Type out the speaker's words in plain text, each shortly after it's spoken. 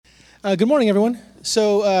Good morning, everyone.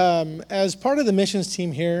 So, as part of the missions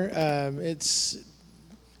team here, it's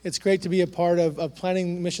great to be a part of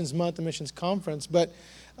planning Missions Month, the Missions Conference. But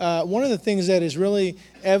one of the things that is really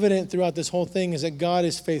evident throughout this whole thing is that God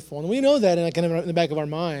is faithful, and we know that in the back of our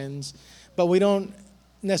minds, but we don't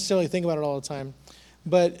necessarily think about it all the time.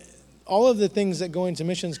 But all of the things that go into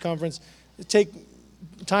Missions Conference take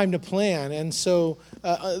time to plan, and so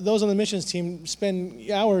those on the missions team spend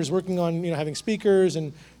hours working on having speakers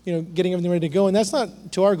and getting everything ready to go, and that's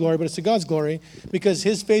not to our glory, but it's to God's glory, because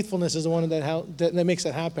His faithfulness is the one that makes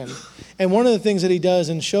that happen. And one of the things that He does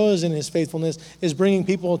and shows in His faithfulness is bringing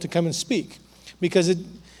people to come and speak, because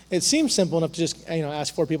it seems simple enough to just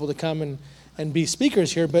ask for people to come and be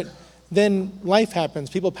speakers here, but then life happens,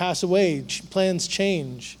 people pass away, plans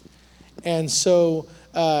change, and so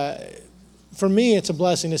for me, it's a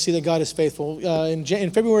blessing to see that God is faithful. In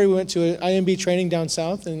February, we went to an IMB training down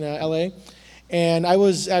south in LA, and I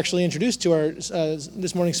was actually introduced to our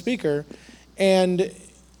this morning's speaker. And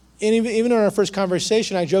even in our first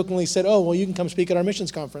conversation, I jokingly said, "Oh, well, you can come speak at our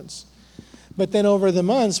missions conference." But then over the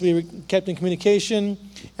months, we kept in communication,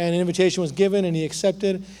 and an invitation was given, and he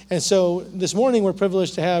accepted. And so this morning, we're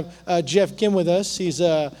privileged to have Jeff Ginn with us. He's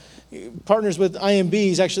partners with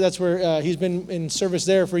IMB. That's where he's been in service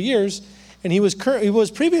there for years. And he was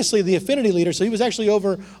previously the affinity leader, so he was actually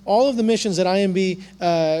over all of the missions that IMB,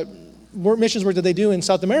 missions work that they do in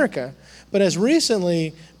South America, but has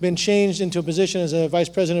recently been changed into a position as a vice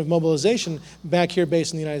president of mobilization back here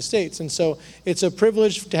based in the United States. And so it's a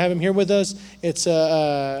privilege to have him here with us.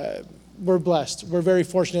 We're blessed. We're very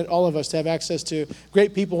fortunate, all of us, to have access to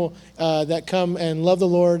great people that come and love the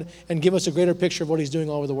Lord and give us a greater picture of what He's doing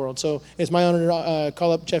all over the world. So it's my honor to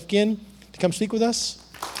call up Jeff Ginn to come speak with us.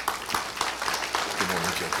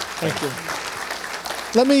 Thank you.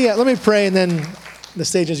 Let me pray, and then the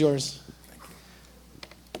stage is yours.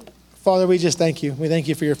 Father, we just thank you. We thank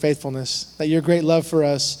you for your faithfulness, that your great love for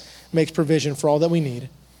us makes provision for all that we need.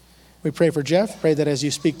 We pray for Jeff. Pray that as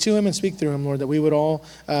you speak to him and speak through him, Lord, that we would all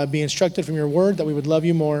be instructed from your word, that we would love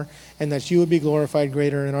you more, and that you would be glorified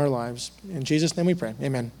greater in our lives. In Jesus' name we pray.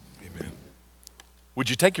 Amen. Amen.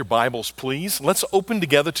 Would you take your Bibles, please? Let's open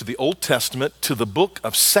together to the Old Testament, to the book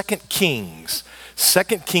of 2 Kings. 2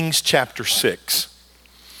 Kings chapter 6.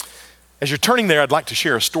 As you're turning there, I'd like to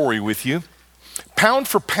share a story with you. Pound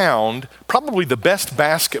for pound, probably the best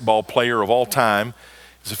basketball player of all time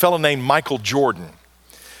is a fellow named Michael Jordan.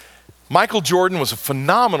 Michael Jordan was a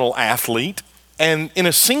phenomenal athlete, and in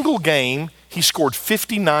a single game, he scored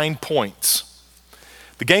 59 points.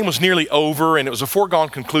 The game was nearly over, and it was a foregone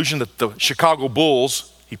conclusion that the Chicago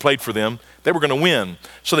Bulls, he played for them, they were going to win.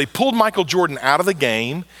 So they pulled Michael Jordan out of the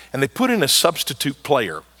game, and they put in a substitute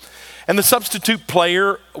player. And the substitute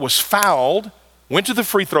player was fouled, went to the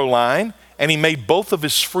free throw line, and he made both of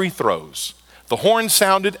his free throws. The horn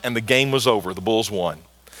sounded, and the game was over. The Bulls won.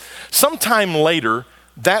 Sometime later,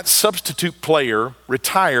 that substitute player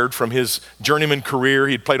retired from his journeyman career.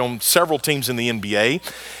 He had played on several teams in the NBA.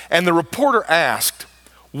 And the reporter asked,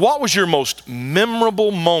 "What was your most memorable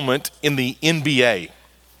moment in the NBA?"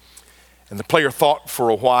 And the player thought for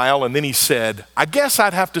a while, and then he said, "I guess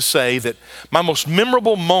I'd have to say that my most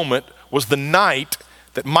memorable moment was the night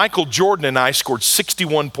that Michael Jordan and I scored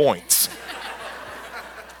 61 points."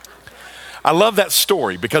 I love that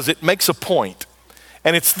story because it makes a point,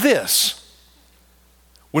 and it's this: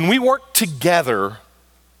 when we work together,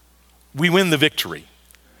 we win the victory.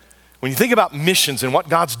 When you think about missions and what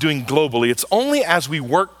God's doing globally, it's only as we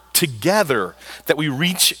work together that we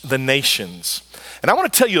reach the nations. And I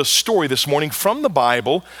want to tell you a story this morning from the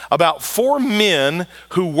Bible about 4 men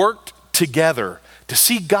who worked together to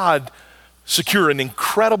see God secure an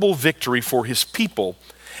incredible victory for His people.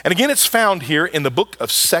 And again, it's found here in the book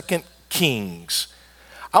of 2 Kings.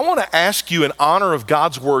 I want to ask you, in honor of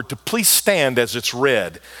God's word, to please stand as it's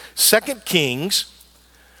read. 2 Kings,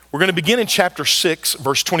 we're going to begin in chapter 6,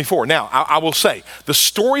 verse 24. Now, I will say, the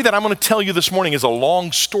story that I'm going to tell you this morning is a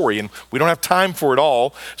long story, and we don't have time for it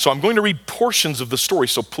all, so I'm going to read portions of the story,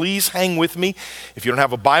 so please hang with me. If you don't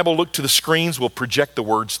have a Bible, look to the screens. We'll project the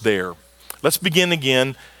words there. Let's begin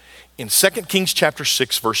again in 2 Kings chapter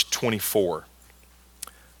 6, verse 24.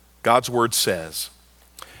 God's word says,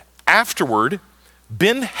 "Afterward,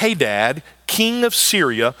 Ben-Hadad, king of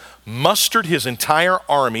Syria, mustered his entire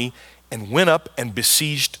army and went up and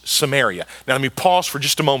besieged Samaria." Now let me pause for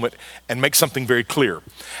just a moment and make something very clear.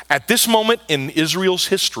 At this moment in Israel's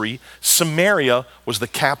history, Samaria was the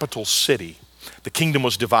capital city. The kingdom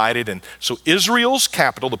was divided, and so Israel's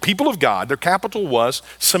capital, the people of God, their capital was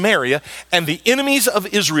Samaria, and the enemies of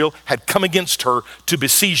Israel had come against her to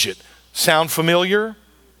besiege it. Sound familiar?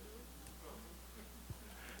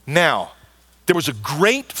 Now, there was a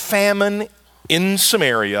great famine in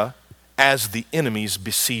Samaria as the enemies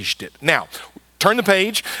besieged it. Now, turn the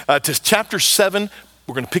page to chapter 7.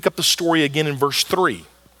 We're going to pick up the story again in verse 3.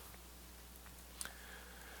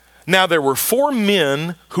 Now there were 4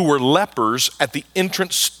 men who were lepers at the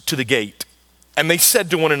entrance to the gate, and they said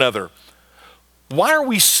to one another, "Why are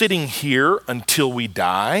we sitting here until we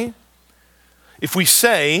die? If we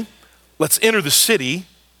say, 'Let's enter the city,'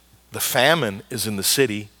 the famine is in the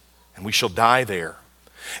city, and we shall die there.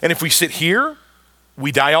 And if we sit here,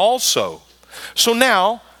 we die also. So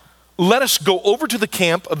now, let us go over to the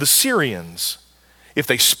camp of the Syrians. If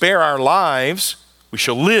they spare our lives, we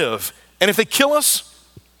shall live. And if they kill us,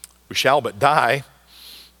 we shall but die."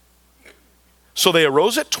 So they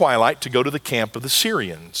arose at twilight to go to the camp of the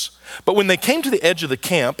Syrians. But when they came to the edge of the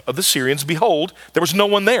camp of the Syrians, behold, there was no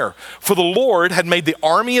one there. For the Lord had made the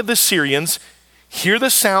army of the Syrians hear the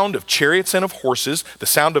sound of chariots and of horses, the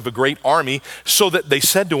sound of a great army, so that they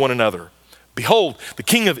said to one another, "Behold, the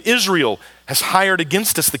king of Israel has hired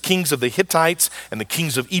against us the kings of the Hittites and the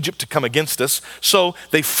kings of Egypt to come against us." So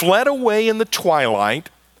they fled away in the twilight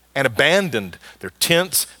and abandoned their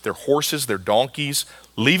tents, their horses, their donkeys,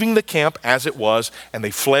 leaving the camp as it was, and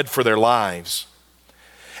they fled for their lives.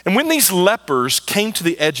 And when these lepers came to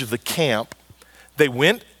the edge of the camp, they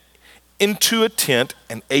went into a tent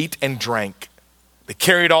and ate and drank. They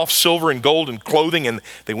carried off silver and gold and clothing, and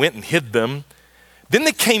they went and hid them. Then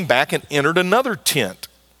they came back and entered another tent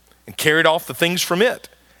and carried off the things from it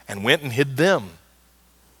and went and hid them.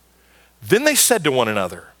 Then they said to one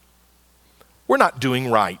another, "We're not doing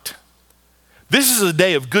right. This is a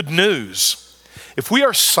day of good news. If we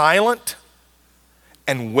are silent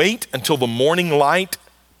and wait until the morning light,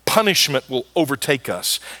 punishment will overtake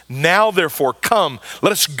us. Now therefore come,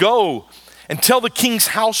 let us go and tell the king's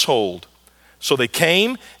household." So they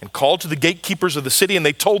came and called to the gatekeepers of the city, and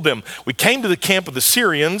they told them, "We came to the camp of the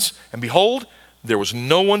Syrians, and behold, there was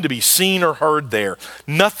no one to be seen or heard there.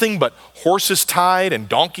 Nothing but horses tied and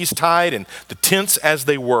donkeys tied, and the tents as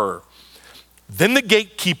they were." Then the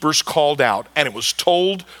gatekeepers called out, and it was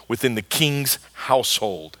told within the king's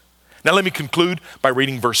household. Now let me conclude by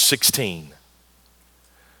reading verse 16.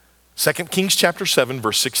 2 Kings chapter 7,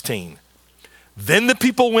 verse 16. Then the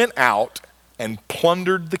people went out and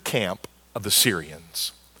plundered the camp of the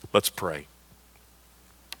Syrians. Let's pray.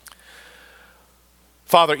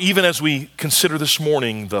 Father, even as we consider this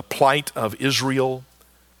morning the plight of Israel,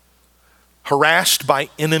 harassed by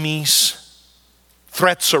enemies,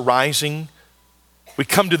 threats arising, we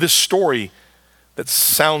come to this story that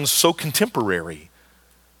sounds so contemporary.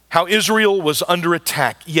 How Israel was under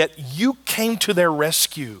attack, yet you came to their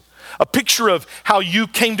rescue. A picture of how you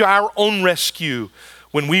came to our own rescue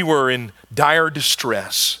when we were in dire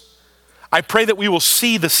distress. I pray that we will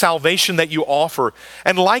see the salvation that you offer,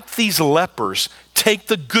 and like these lepers, take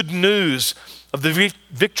the good news of the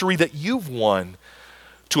victory that you've won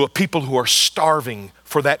to a people who are starving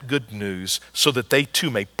for that good news, so that they too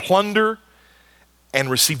may plunder and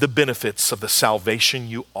receive the benefits of the salvation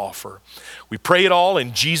you offer. We pray it all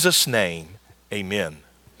in Jesus' name, amen.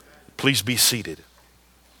 Please be seated.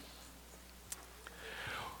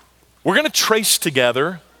 We're going to trace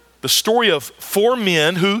together the story of 4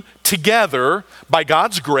 men who together, by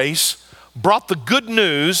God's grace, brought the good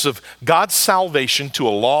news of God's salvation to a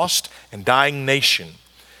lost and dying nation.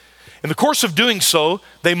 In the course of doing so,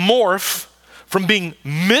 they morph from being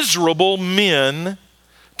miserable men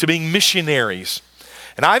to being missionaries.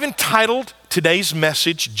 And I've entitled today's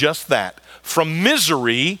message just that, From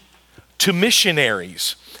Misery to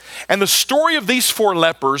Missionaries. And the story of these 4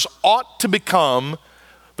 lepers ought to become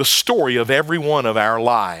the story of every one of our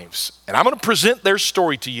lives. And I'm going to present their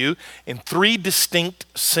story to you in 3 distinct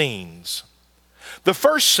scenes. The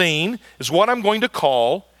first scene is what I'm going to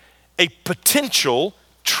call a potential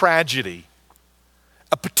tragedy.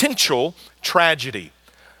 A potential tragedy.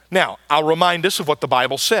 Now, I'll remind us of what the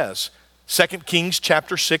Bible says. 2 Kings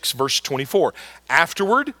chapter 6, verse 24.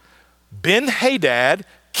 Afterward, Ben-Hadad,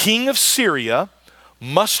 king of Syria,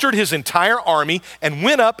 mustered his entire army and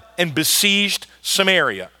went up and besieged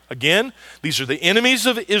Samaria. Again, these are the enemies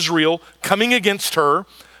of Israel coming against her,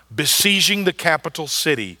 besieging the capital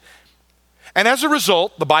city. And as a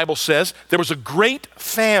result, the Bible says, there was a great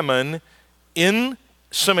famine in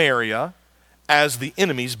Samaria as the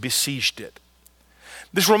enemies besieged it.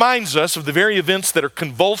 This reminds us of the very events that are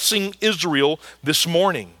convulsing Israel this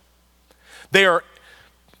morning. They are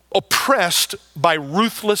oppressed by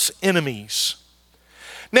ruthless enemies.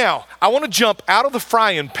 Now, I want to jump out of the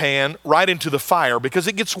frying pan right into the fire because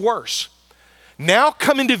it gets worse. Now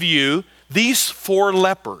come into view these 4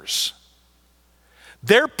 lepers.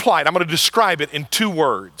 Their plight, I'm going to describe it in 2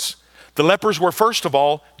 words. The lepers were, first of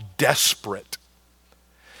all, desperate.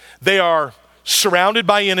 They are surrounded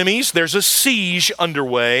by enemies. There's a siege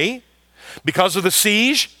underway. Because of the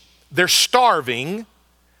siege, they're starving.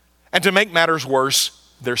 And to make matters worse,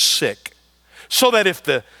 they're sick. So that if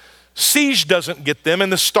the siege doesn't get them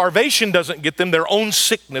and the starvation doesn't get them, their own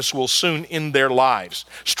sickness will soon end their lives.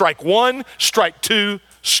 Strike 1, strike 2,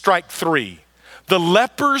 strike 3. The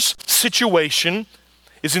lepers' situation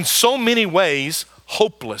is in so many ways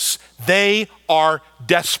hopeless. They are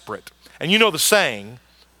desperate. And you know the saying,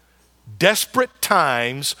 desperate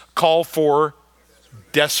times call for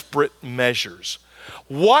desperate measures.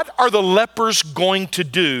 What are the lepers going to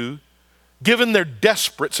do given their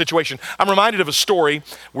desperate situation? I'm reminded of a story.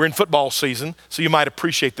 We're in football season, so you might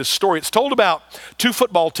appreciate this story. It's told about 2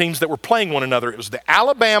 football teams that were playing one another. It was the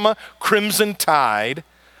Alabama Crimson Tide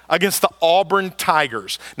against the Auburn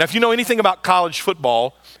Tigers. Now, if you know anything about college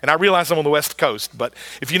football, and I realize I'm on the West Coast, but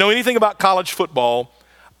if you know anything about college football,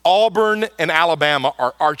 Auburn and Alabama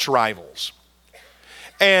are arch rivals.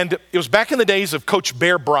 And it was back in the days of Coach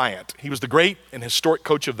Bear Bryant. He was the great and historic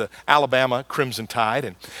coach of the Alabama Crimson Tide.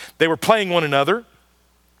 And they were playing one another.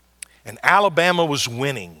 And Alabama was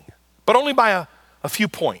winning, but only by a few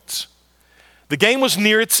points. The game was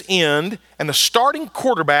near its end, and the starting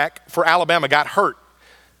quarterback for Alabama got hurt.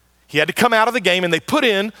 He had to come out of the game, and they put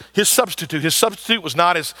in his substitute. His substitute was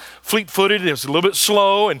not as fleet-footed. It was a little bit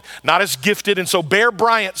slow and not as gifted. And so Bear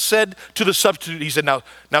Bryant said to the substitute, he said, now,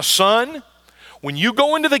 son, when you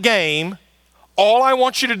go into the game, all I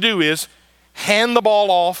want you to do is hand the ball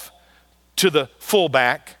off to the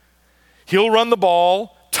fullback. He'll run the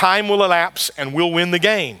ball, time will elapse, and we'll win the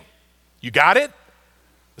game. You got it?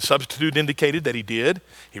 The substitute indicated that he did.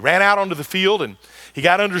 He ran out onto the field, and he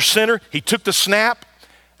got under center. He took the snap,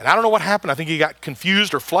 and I don't know what happened. I think he got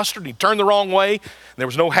confused or flustered. He turned the wrong way. There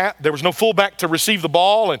was no fullback to receive the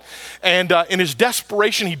ball, and in his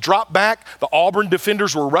desperation, he dropped back. The Auburn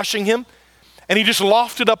defenders were rushing him. And he just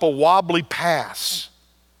lofted up a wobbly pass.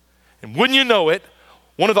 And wouldn't you know it,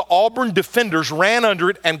 one of the Auburn defenders ran under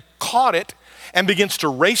it and caught it and begins to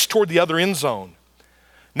race toward the other end zone.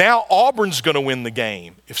 Now Auburn's going to win the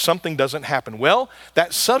game if something doesn't happen. Well,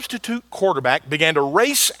 that substitute quarterback began to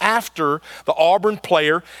race after the Auburn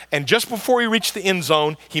player, and just before he reached the end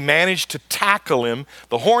zone, he managed to tackle him.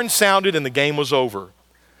 The horn sounded and the game was over.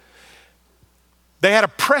 They had a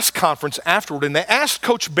press conference afterward, and they asked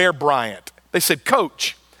Coach Bear Bryant, they said,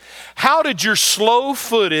 Coach, how did your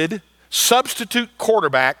slow-footed substitute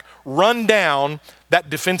quarterback run down that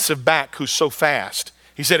defensive back who's so fast?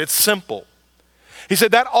 He said, it's simple. He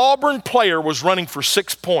said, that Auburn player was running for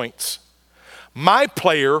 6 points. My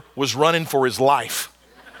player was running for his life.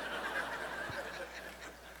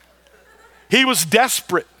 He was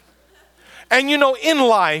desperate. And you know, in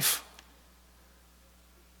life,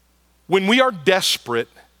 when we are desperate,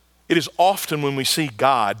 it is often when we see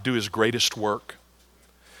God do his greatest work.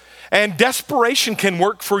 And desperation can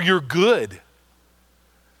work for your good.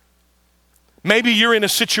 Maybe you're in a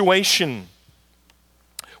situation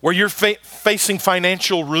where you're facing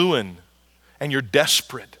financial ruin and you're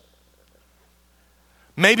desperate.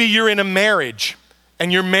 Maybe you're in a marriage and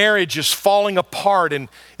your marriage is falling apart and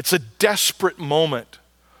it's a desperate moment.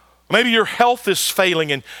 Maybe your health is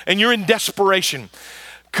failing and you're in desperation.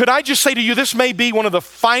 Could I just say to you, this may be one of the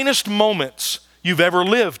finest moments you've ever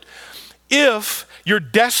lived if your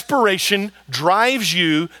desperation drives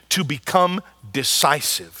you to become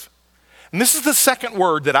decisive. And this is the second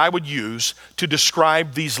word that I would use to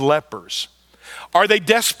describe these lepers. Are they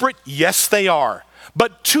desperate? Yes, they are.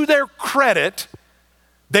 But to their credit,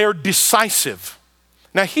 they are decisive.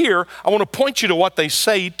 Now here, I want to point you to what they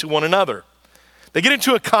say to one another. They get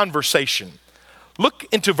into a conversation. Look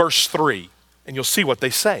into verse 3. And you'll see what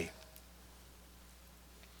they say.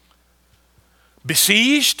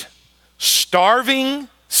 Besieged, starving,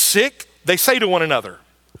 sick, they say to one another,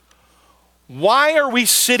 why are we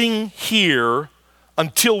sitting here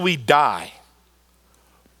until we die?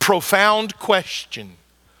 Profound question.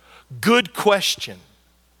 Good question.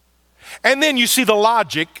 And then you see the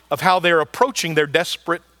logic of how they're approaching their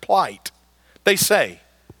desperate plight. They say,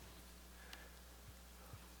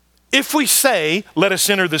 if we say, let us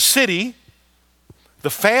enter the city, the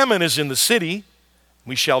famine is in the city,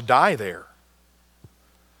 we shall die there.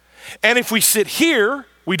 And if we sit here,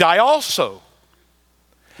 we die also.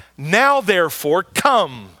 Now therefore,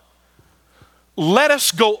 come, let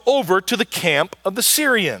us go over to the camp of the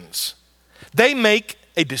Syrians. They make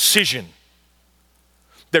a decision.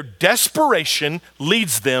 Their desperation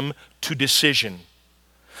leads them to decision.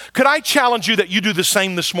 Could I challenge you that you do the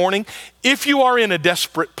same this morning? If you are in a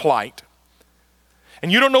desperate plight,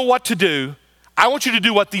 and you don't know what to do, I want you to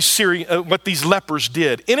do what these lepers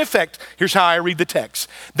did. In effect, here's how I read the text.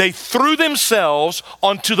 They threw themselves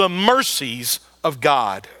onto the mercies of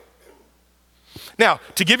God. Now,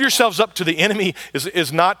 to give yourselves up to the enemy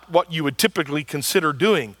is not what you would typically consider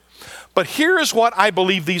doing. But here is what I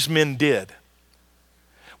believe these men did.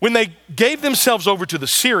 When they gave themselves over to the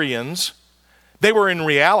Syrians, they were in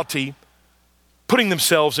reality putting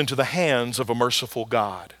themselves into the hands of a merciful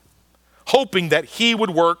God, hoping that he would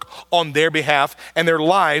work on their behalf and their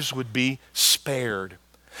lives would be spared.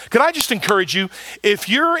 Could I just encourage you, if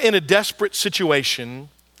you're in a desperate situation,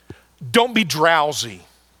 don't be drowsy.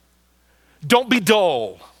 Don't be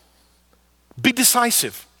dull. Be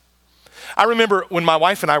decisive. I remember when my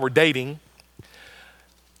wife and I were dating,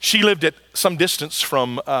 she lived at some distance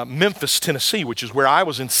from Memphis, Tennessee, which is where I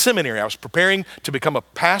was in seminary. I was preparing to become a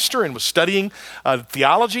pastor and was studying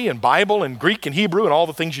theology and Bible and Greek and Hebrew and all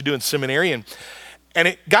the things you do in seminary. And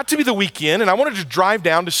it got to be the weekend, and I wanted to drive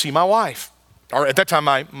down to see my wife, or at that time,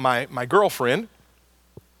 my girlfriend.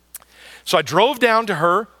 So I drove down to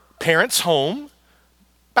her parents' home,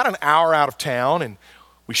 about an hour out of town, and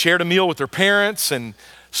we shared a meal with her parents and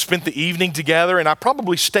spent the evening together, and I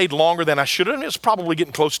probably stayed longer than I should have. It was probably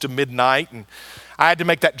getting close to midnight, and I had to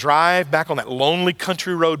make that drive back on that lonely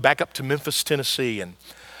country road back up to Memphis, Tennessee. And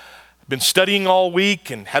I've been studying all week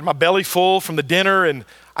and had my belly full from the dinner, and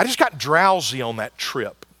I just got drowsy on that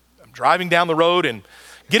trip. I'm driving down the road, and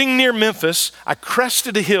getting near Memphis, I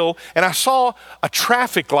crested a hill, and I saw a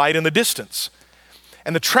traffic light in the distance.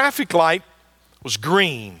 And the traffic light was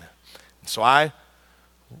green. And so I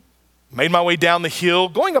made my way down the hill,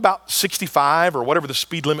 going about 65 or whatever the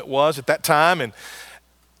speed limit was at that time. And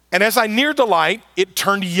as I neared the light, it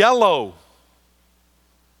turned yellow.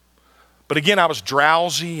 But again, I was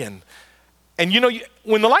drowsy. And you know,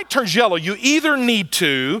 when the light turns yellow, you either need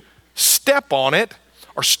to step on it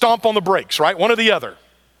or stomp on the brakes, right? One or the other.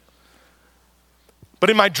 But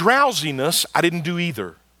in my drowsiness, I didn't do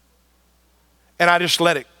either. And I just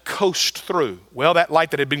let it coast through. Well, that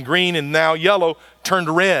light that had been green and now yellow turned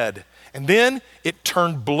red. And then it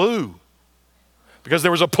turned blue because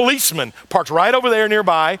there was a policeman parked right over there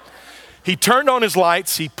nearby. He turned on his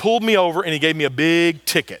lights, he pulled me over, and he gave me a big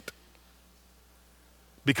ticket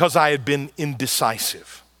because I had been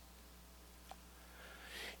indecisive.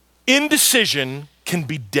 Indecision can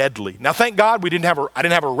be deadly. Now, thank God I didn't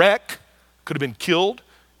have a wreck. Could have been killed.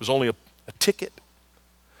 It was only a ticket.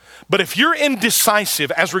 But if you're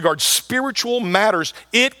indecisive as regards spiritual matters,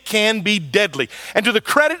 it can be deadly. And to the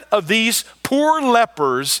credit of these poor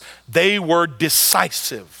lepers, they were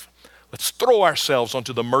decisive. Let's throw ourselves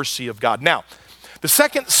onto the mercy of God. Now, the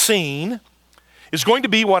second scene is going to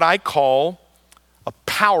be what I call a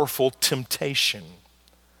powerful temptation.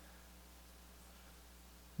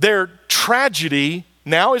 Their tragedy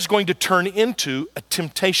now is going to turn into a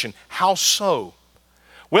temptation. How so?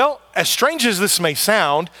 Well, as strange as this may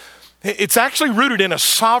sound, it's actually rooted in a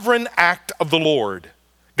sovereign act of the Lord.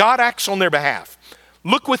 God acts on their behalf.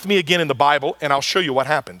 Look with me again in the Bible, and I'll show you what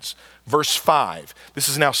happens. Verse 5. This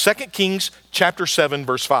is now 2 Kings chapter 7,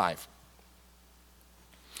 verse 5.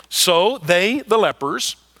 So they, the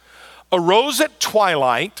lepers, arose at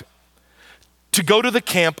twilight to go to the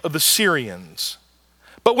camp of the Syrians.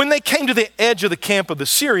 But when they came to the edge of the camp of the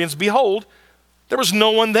Syrians, behold, there was no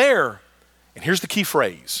one there. And here's the key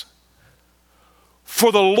phrase.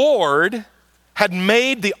 For the Lord had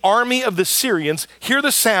made the army of the Syrians hear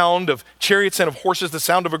the sound of chariots and of horses, the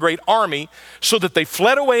sound of a great army, so that they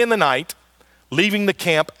fled away in the night, leaving the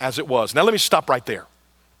camp as it was. Now let me stop right there.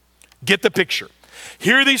 Get the picture.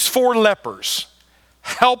 Here are these four lepers,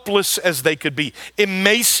 helpless as they could be,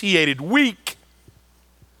 emaciated, weak,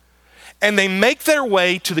 and they make their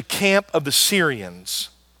way to the camp of the Syrians.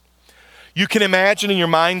 You can imagine in your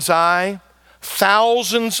mind's eye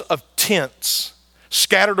thousands of tents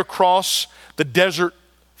scattered across the desert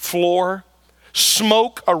floor,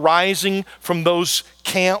 smoke arising from those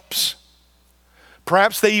camps.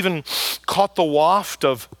 Perhaps they even caught the waft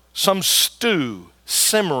of some stew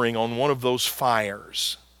simmering on one of those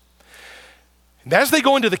fires. And as they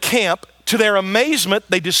go into the camp, to their amazement,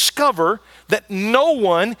 they discover that no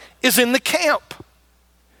one is in the camp.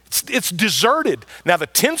 It's deserted. Now the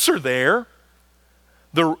tents are there.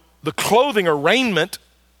 The clothing or raiment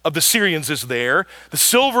of the Syrians is there. The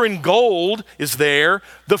silver and gold is there.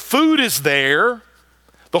 The food is there.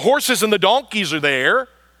 The horses and the donkeys are there.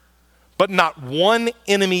 But not one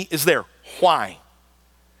enemy is there. Why?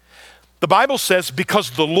 The Bible says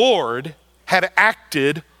because the Lord had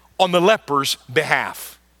acted on the lepers'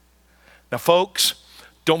 behalf. Now folks,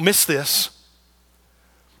 don't miss this.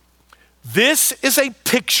 This is a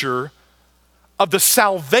picture of the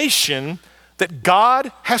salvation that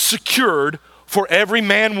God has secured for every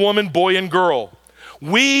man, woman, boy, and girl.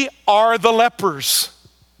 We are the lepers,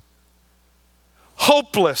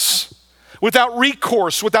 hopeless, without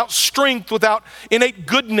recourse, without strength, without innate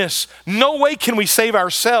goodness. No way can we save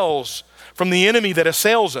ourselves from the enemy that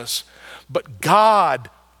assails us. But God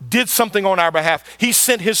did something on our behalf. He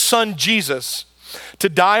sent his son Jesus to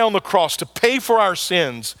die on the cross, to pay for our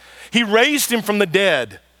sins. He raised him from the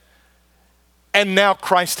dead. And now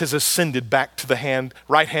Christ has ascended back to the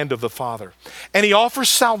right hand of the Father. And he offers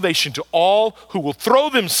salvation to all who will throw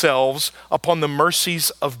themselves upon the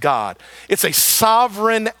mercies of God. It's a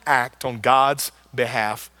sovereign act on God's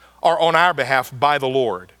behalf, or on our behalf by the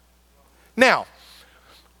Lord. Now,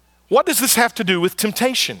 what does this have to do with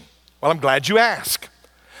temptation? Well, I'm glad you asked.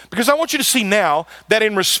 Because I want you to see now that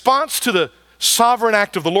in response to the sovereign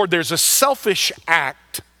act of the Lord, there's a selfish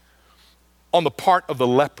act on the part of the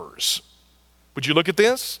lepers. Would you look at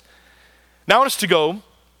this? Now I want us to go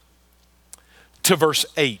to verse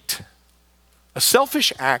 8. A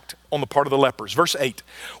selfish act on the part of the lepers. Verse 8.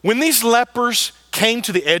 When these lepers came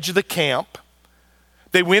to the edge of the camp,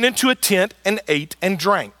 they went into a tent and ate and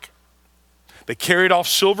drank. They carried off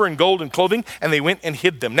silver and gold and clothing, and they went and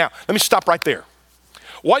hid them. Now, let me stop right there.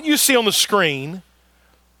 What you see on the screen,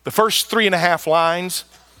 the first 3.5 lines,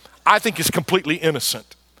 I think is completely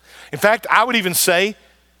innocent. In fact, I would even say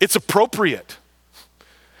it's appropriate.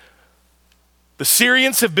 The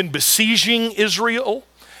Syrians have been besieging Israel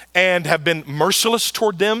and have been merciless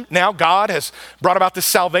toward them. Now God has brought about this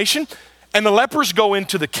salvation, and the lepers go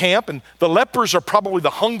into the camp, and the lepers are probably the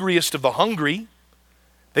hungriest of the hungry.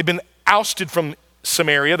 They've been ousted from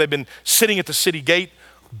Samaria. They've been sitting at the city gate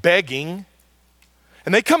begging.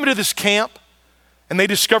 And they come into this camp, and they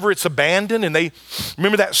discover it's abandoned, and they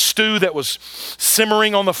remember that stew that was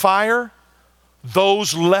simmering on the fire?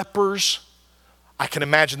 Those lepers, I can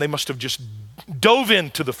imagine they must have just dove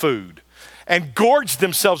into the food and gorged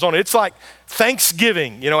themselves on it. It's like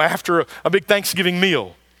Thanksgiving, after a big Thanksgiving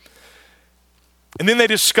meal. And then they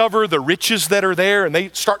discover the riches that are there, and they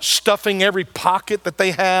start stuffing every pocket that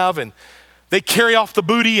they have, and they carry off the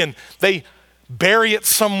booty and they bury it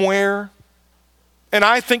somewhere. And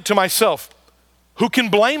I think to myself, who can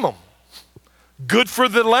blame them? Good for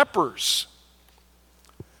the lepers.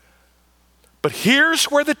 But here's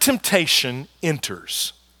where the temptation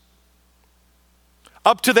enters.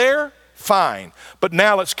 Up to there, fine. But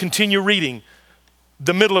now let's continue reading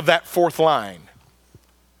the middle of that 4th line.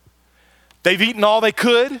 They've eaten all they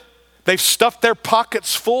could. They've stuffed their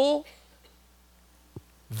pockets full.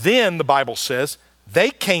 Then, the Bible says, they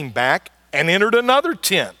came back and entered another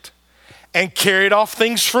tent and carried off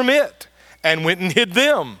things from it and went and hid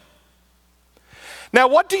them. Now,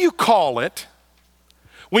 what do you call it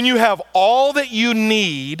when you have all that you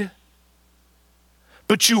need,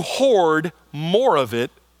 but you hoard more of it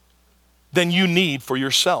than you need for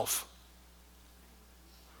yourself?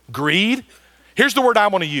 Greed? Here's the word I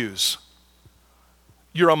want to use.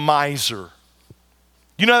 You're a miser.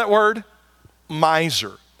 You know that word?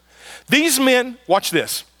 Miser. These men, watch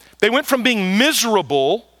this, they went from being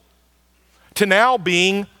miserable to now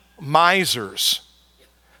being misers.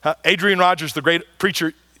 Adrian Rogers, the great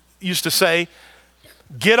preacher, used to say,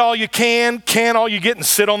 get all you can all you get, and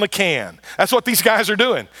sit on the can. That's what these guys are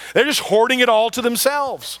doing. They're just hoarding it all to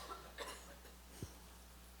themselves.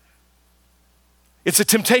 It's a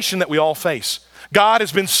temptation that we all face. God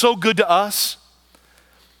has been so good to us.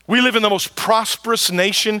 We live in the most prosperous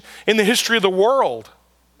nation in the history of the world.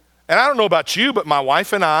 And I don't know about you, but my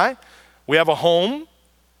wife and I, we have a home.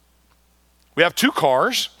 We have 2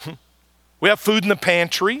 cars. We have food in the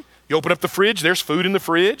pantry. You open up the fridge, there's food in the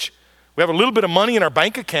fridge. We have a little bit of money in our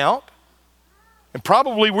bank account. And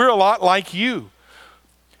probably we're a lot like you.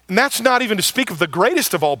 And that's not even to speak of the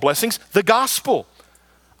greatest of all blessings, the gospel.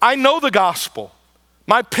 I know the gospel.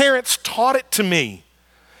 My parents taught it to me.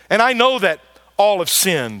 And I know that all have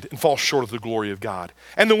sinned and fall short of the glory of God.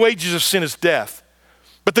 And the wages of sin is death.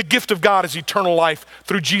 But the gift of God is eternal life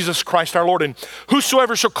through Jesus Christ our Lord. And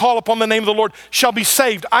whosoever shall call upon the name of the Lord shall be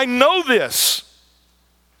saved. I know this.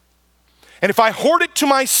 And if I hoard it to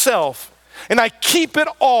myself and I keep it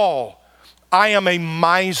all, I am a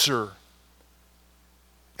miser.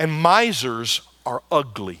 And misers are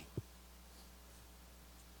ugly.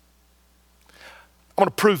 I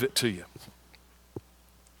want to prove it to you.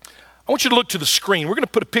 I want you to look to the screen. We're going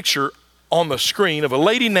to put a picture on the screen of a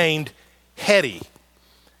lady named Hetty.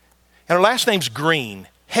 And her last name's Green,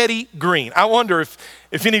 Hetty Green. I wonder if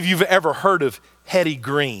any of you have ever heard of Hetty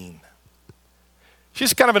Green.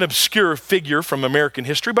 She's kind of an obscure figure from American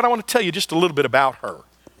history, but I want to tell you just a little bit about her.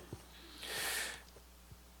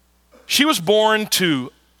 She was born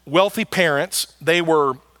to wealthy parents. They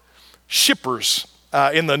were shippers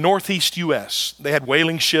in the northeast U.S. They had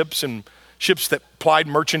whaling ships and ships that plied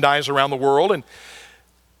merchandise around the world.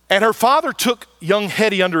 And her father took young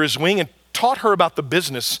Hetty under his wing and taught her about the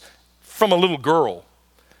business from a little girl.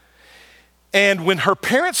 And when her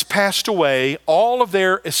parents passed away, all of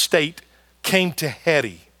their estate came to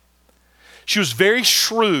Hetty. She was very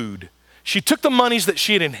shrewd. She took the monies that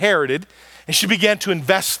she had inherited and she began to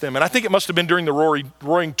invest them. And I think it must have been during the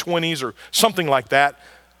roaring 20s or something like that.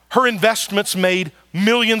 Her investments made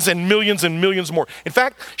millions and millions and millions more. In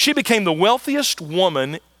fact, she became the wealthiest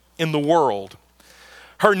woman in the world.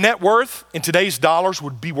 Her net worth in today's dollars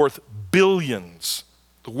would be worth billions.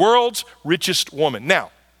 The world's richest woman.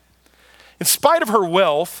 Now, in spite of her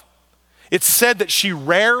wealth, it's said that she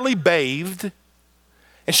rarely bathed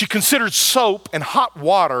and she considered soap and hot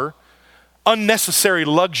water unnecessary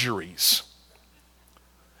luxuries.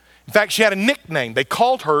 In fact, she had a nickname. They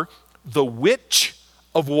called her the Witch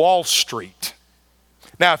of Wall Street.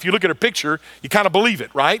 Now, if you look at her picture, you kind of believe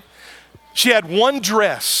it, right? She had one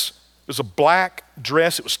dress. It was a black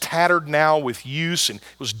dress. It was tattered now with use and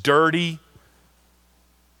it was dirty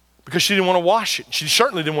because she didn't want to wash it. She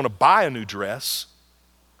certainly didn't want to buy a new dress.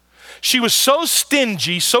 She was so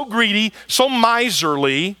stingy, so greedy, so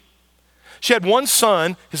miserly. She had one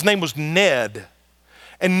son. His name was Ned.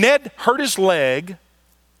 And Ned hurt his leg.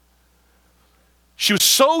 She was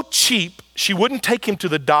so cheap, she wouldn't take him to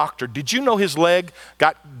the doctor. Did you know his leg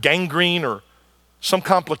got gangrene or some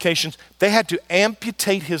complications? They had to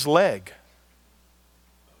amputate his leg.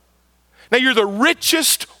 Now you're the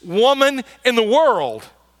richest woman in the world,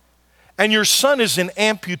 and your son is an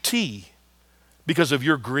amputee because of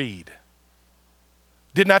your greed.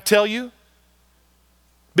 Didn't I tell you?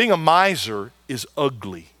 Being a miser is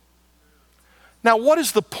ugly. Now, what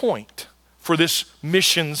is the point for this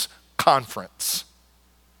missions conference?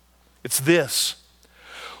 It's this.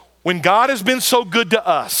 When God has been so good to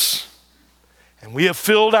us, and we have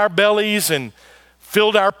filled our bellies and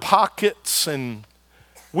filled our pockets, and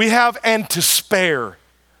we have and to spare,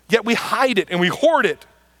 yet we hide it and we hoard it,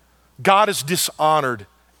 God is dishonored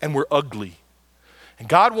and we're ugly. And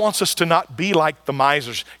God wants us to not be like the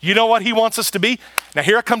misers. You know what He wants us to be? Now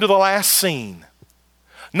here I come to the last scene.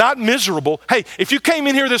 Not miserable. Hey, if you came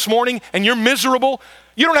in here this morning and you're miserable,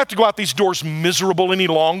 you don't have to go out these doors miserable any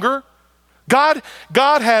longer. God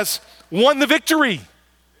has won the victory.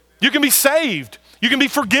 You can be saved. You can be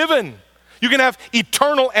forgiven. You can have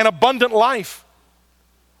eternal and abundant life.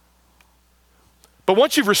 But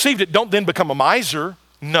once you've received it, don't then become a miser.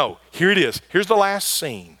 No, here it is. Here's the last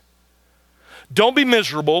scene. Don't be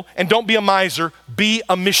miserable and don't be a miser. Be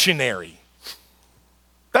a missionary.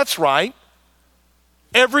 That's right.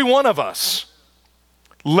 Every one of us.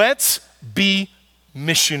 Let's be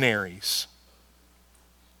missionaries.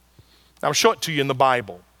 Now, I'll show it to you in the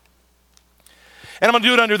Bible. And I'm going to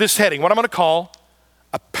do it under this heading, what I'm going to call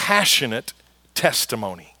a passionate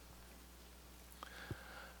testimony.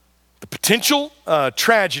 The potential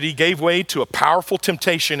tragedy gave way to a powerful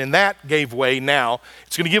temptation, and that gave way now.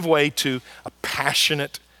 It's going to give way to a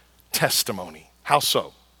passionate testimony. How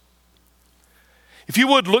so? If you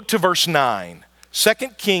would, look to verse 9. 2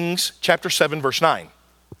 Kings chapter 7, verse 9.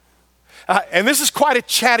 And this is quite a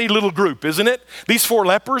chatty little group, isn't it? These four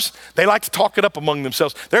lepers, they like to talk it up among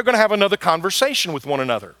themselves. They're going to have another conversation with one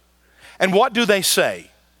another. And what do they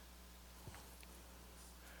say?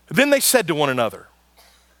 Then they said to one another,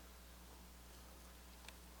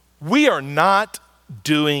 we are not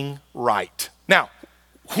doing right. Now,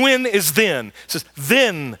 when is then? It says,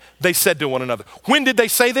 then they said to one another. When did they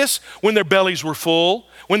say this? When their bellies were full,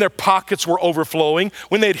 when their pockets were overflowing,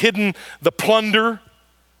 when they had hidden the plunder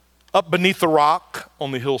up beneath the rock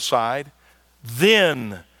on the hillside.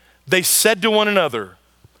 Then they said to one another,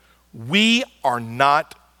 we are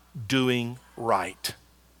not doing right.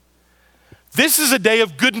 This is a day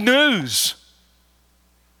of good news.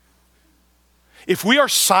 If we are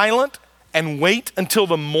silent and wait until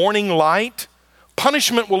the morning light,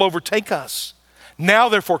 punishment will overtake us. Now,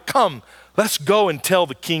 therefore, come, let's go and tell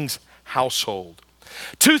the king's household.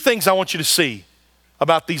 Two things I want you to see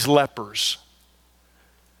about these lepers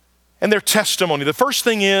and their testimony. The first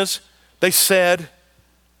thing is they said,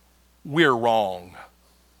 we're wrong.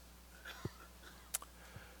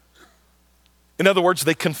 In other words,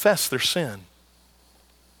 they confess their sin.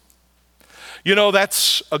 You know,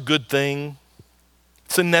 that's a good thing.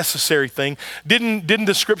 It's a necessary thing. Didn't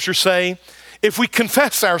the scripture say, if we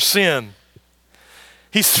confess our sin,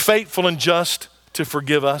 He's faithful and just to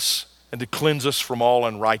forgive us and to cleanse us from all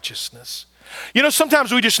unrighteousness. You know,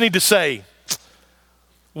 sometimes we just need to say,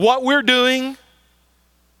 what we're doing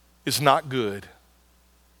is not good.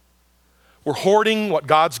 We're hoarding what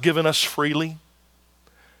God's given us freely.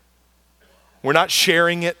 We're not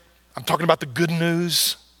sharing it. I'm talking about the good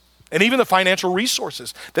news and even the financial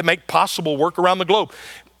resources that make possible work around the globe.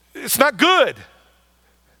 It's not good.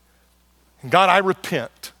 And God, I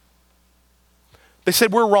repent. They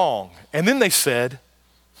said, we're wrong. And then they said,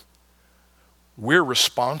 we're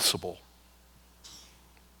responsible.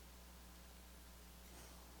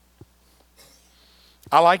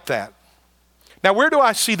 I like that. Now, where do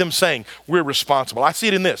I see them saying we're responsible? I see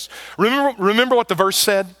it in this. Remember what the verse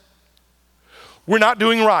said? We're not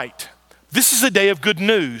doing right. This is a day of good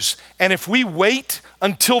news. And if we wait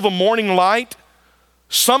until the morning light,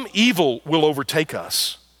 some evil will overtake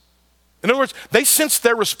us. In other words, they sensed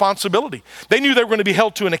their responsibility. They knew they were going to be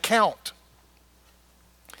held to an account.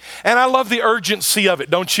 And I love the urgency of it,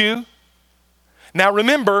 don't you? Now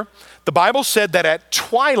remember, the Bible said that at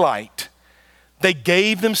twilight, they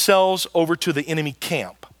gave themselves over to the enemy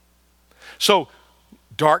camp. So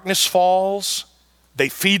darkness falls, they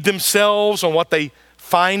feed themselves on what they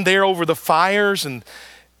find there over the fires, and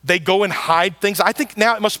they go and hide things. I think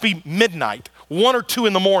now it must be midnight, 1 or 2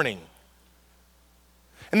 in the morning.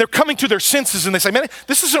 And they're coming to their senses and they say, man,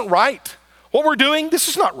 this isn't right. What we're doing, this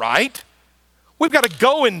is not right. We've got to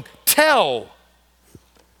go and tell.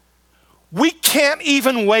 We can't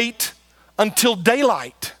even wait until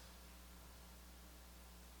daylight.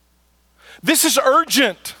 This is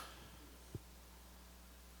urgent.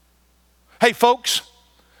 Hey folks,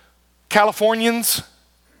 Californians,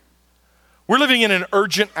 we're living in an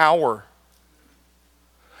urgent hour.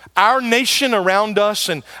 Our nation around us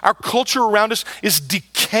and our culture around us is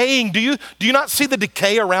decaying. Do you not see the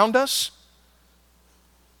decay around us?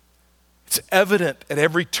 It's evident at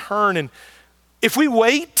every turn. And if we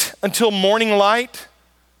wait until morning light,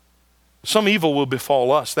 some evil will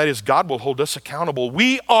befall us. That is, God will hold us accountable.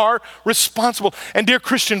 We are responsible. And dear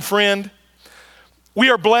Christian friend, we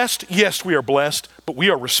are blessed. Yes, we are blessed, but we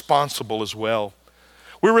are responsible as well.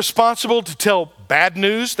 We're responsible to tell bad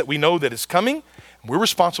news that we know that is coming. We're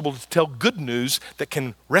responsible to tell good news that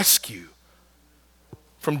can rescue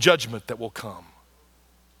from judgment that will come.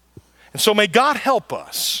 And so may God help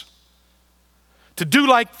us to do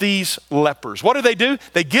like these lepers. What do?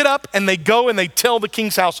 They get up and they go and they tell the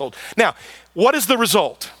king's household. Now, what is the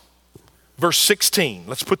result? Verse 16.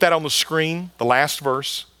 Let's put that on the screen, the last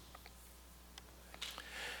verse.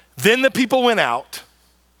 Then the people went out.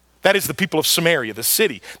 That is the people of Samaria, the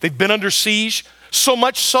city. They've been under siege, so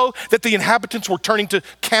much so that the inhabitants were turning to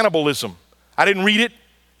cannibalism. I didn't read it.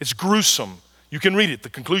 It's gruesome. You can read it, the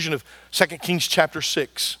conclusion of 2 Kings chapter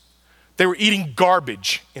 6. They were eating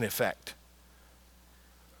garbage, in effect.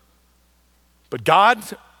 But God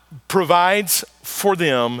provides for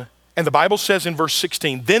them, and the Bible says in verse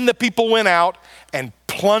 16, then the people went out and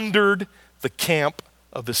plundered the camp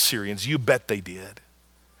of the Syrians. You bet they did.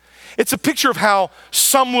 It's a picture of how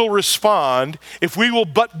some will respond if we will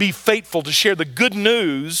but be faithful to share the good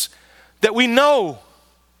news that we know.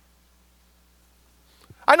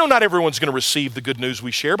 I know not everyone's going to receive the good news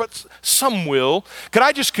we share, but some will. Could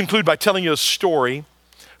I just conclude by telling you a story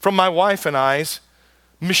from my wife and I's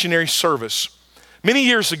missionary service? Many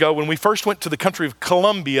years ago, when we first went to the country of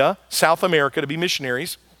Colombia, South America, to be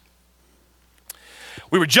missionaries,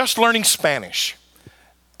 we were just learning Spanish.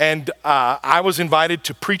 And I was invited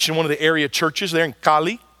to preach in one of the area churches there in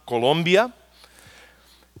Cali, Colombia.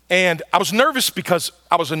 And I was nervous because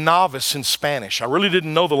I was a novice in Spanish. I really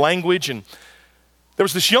didn't know the language. And there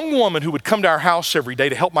was this young woman who would come to our house every day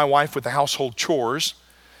to help my wife with the household chores.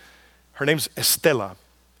 Her name's Estela.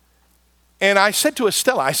 And I said to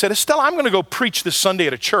Estela, Estela, I'm going to go preach this Sunday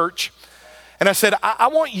at a church. And I said, I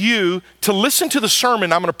want you to listen to the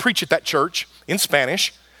sermon I'm going to preach at that church in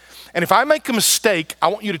Spanish. And if I make a mistake, I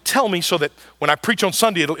want you to tell me so that when I preach on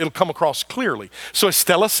Sunday, it'll come across clearly. So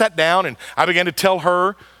Estela sat down and I began to tell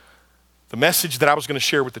her the message that I was going to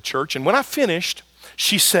share with the church. And when I finished,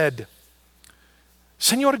 she said,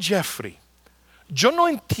 Señor Jeffrey, yo no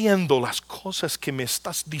entiendo las cosas que me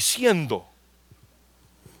estás diciendo.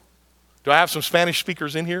 Do I have some Spanish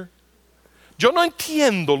speakers in here? Yo no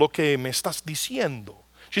entiendo lo que me estás diciendo.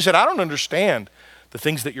 She said, I don't understand the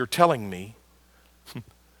things that you're telling me.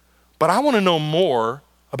 But I want to know more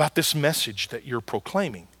about this message that you're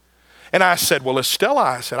proclaiming. And I said, well,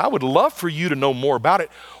 Estela, I would love for you to know more about it.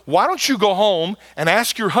 Why don't you go home and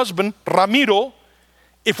ask your husband, Ramiro,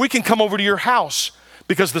 if we can come over to your house?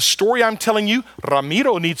 Because the story I'm telling you,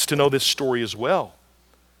 Ramiro needs to know this story as well.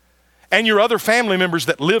 And your other family members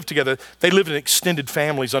that live together, they lived in extended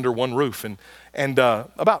families under one roof. And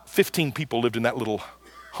about 15 people lived in that little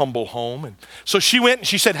humble home. And so she went and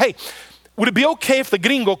she said, hey, would it be okay if the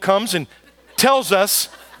gringo comes and tells us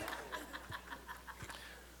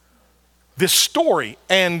this story?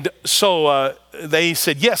 And so they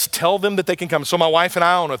said, yes, tell them that they can come. So my wife and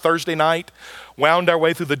I on a Thursday night wound our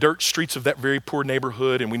way through the dirt streets of that very poor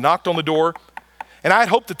neighborhood, and we knocked on the door. And I had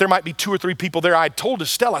hoped that there might be 2 or 3 people there. I had told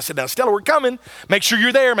Estella, I said, now Estella, we're coming. Make sure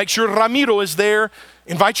you're there. Make sure Ramiro is there.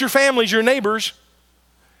 Invite your families, your neighbors.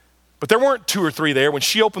 But there weren't 2 or 3 there. When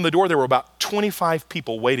she opened the door, there were about 25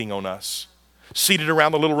 people waiting on us, seated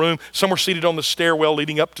around the little room. Some were seated on the stairwell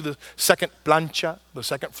leading up to the second plancha, the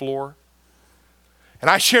second floor. And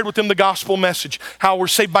I shared with them the gospel message, how we're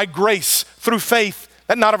saved by grace through faith,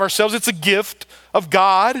 and not of ourselves. It's a gift of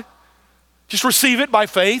God. Just receive it by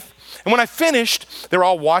faith. And when I finished, they were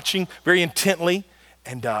all watching very intently.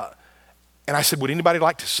 And I said, would anybody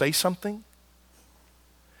like to say something? And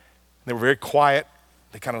they were very quiet.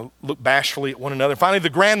 They kind of looked bashfully at one another. Finally, the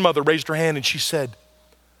grandmother raised her hand and she said,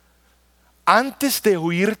 antes de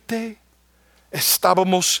oírte,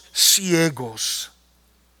 estábamos ciegos,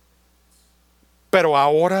 pero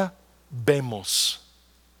ahora vemos.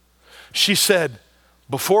 She said,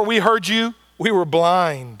 before we heard you, we were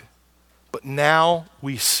blind, but now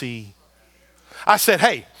we see. I said,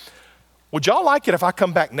 hey, would y'all like it if I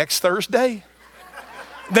come back next Thursday?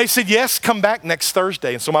 They said, yes, come back next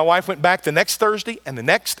Thursday. And so my wife went back the next Thursday and the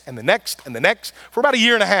next and the next and the next for about a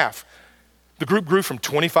year and a half. The group grew from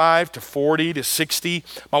 25 to 40 to 60.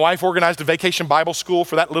 My wife organized a vacation Bible school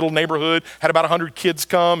for that little neighborhood, had about 100 kids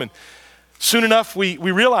come. And soon enough, we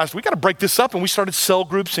realized we got to break this up, and we started cell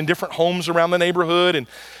groups in different homes around the neighborhood. And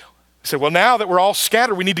I said, well, now that we're all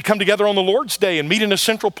scattered, we need to come together on the Lord's Day and meet in a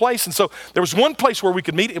central place. And so there was one place where we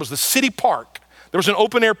could meet. It was the city park. There was an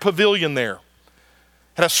open air pavilion there.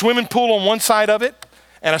 Had a swimming pool on one side of it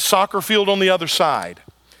and a soccer field on the other side.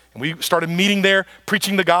 And we started meeting there,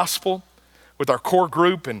 preaching the gospel with our core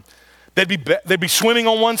group. And they'd be swimming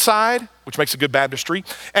on one side, which makes a good baptistry,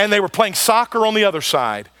 and they were playing soccer on the other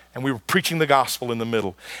side. And we were preaching the gospel in the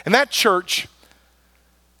middle. And that church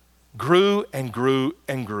grew and grew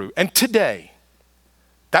and grew. And today,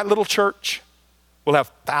 that little church will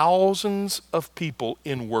have thousands of people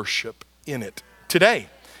in worship in it. Today,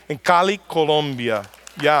 in Cali, Colombia.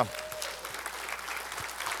 Yeah.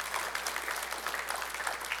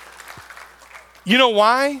 You know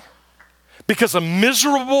why? Because a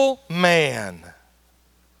miserable man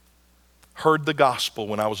heard the gospel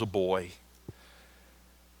when I was a boy.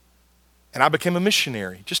 And I became a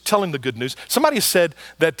missionary, just telling the good news. Somebody said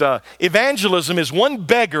that evangelism is one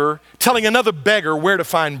beggar telling another beggar where to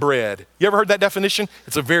find bread. You ever heard that definition?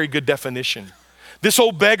 It's a very good definition. This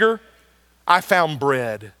old beggar, I found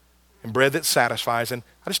bread, and bread that satisfies, and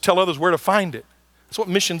I just tell others where to find it. That's what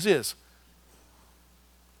missions is.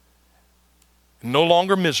 No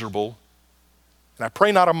longer miserable, and I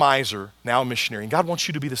pray not a miser, now a missionary. And God wants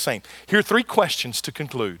you to be the same. Here are 3 questions to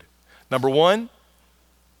conclude. Number 1,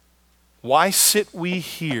 why sit we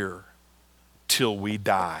here till we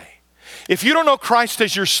die? If you don't know Christ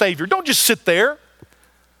as your Savior, don't just sit there.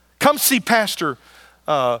 Come see Pastor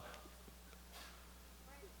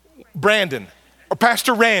Brandon or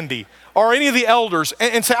Pastor Randy or any of the elders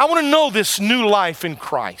and say, I want to know this new life in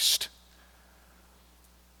Christ.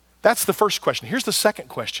 That's the first question. Here's the second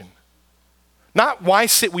question. Not why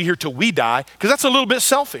sit we here till we die, because that's a little bit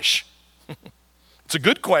selfish. It's a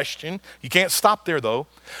good question. You can't stop there though.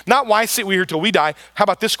 Not why sit we here till we die. How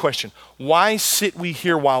about this question? Why sit we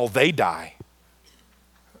here while they die?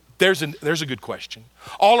 There's a good question.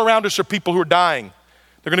 All around us are people who are dying.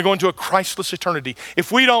 They're going to go into a Christless eternity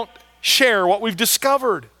if we don't share what we've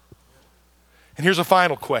discovered. And here's a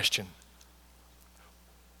final question.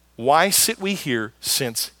 Why sit we here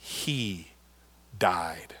since he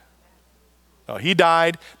died? No, he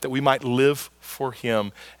died that we might live for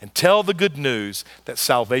him and tell the good news that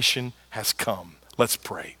salvation has come. Let's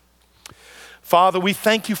pray. Father, we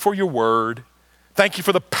thank you for your word. Thank you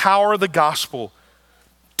for the power of the gospel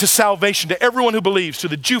to salvation, to everyone who believes, to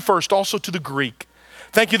the Jew first, also to the Greek.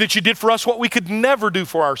 Thank you that you did for us what we could never do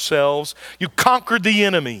for ourselves. You conquered the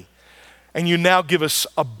enemy, and you now give us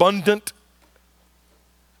abundant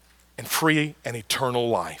and free and eternal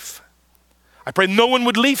life. I pray no one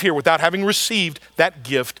would leave here without having received that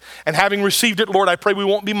gift. And having received it, Lord, I pray we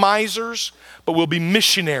won't be misers, but we'll be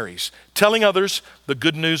missionaries, telling others the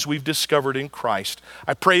good news we've discovered in Christ.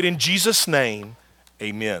 I pray it in Jesus' name,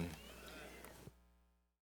 amen.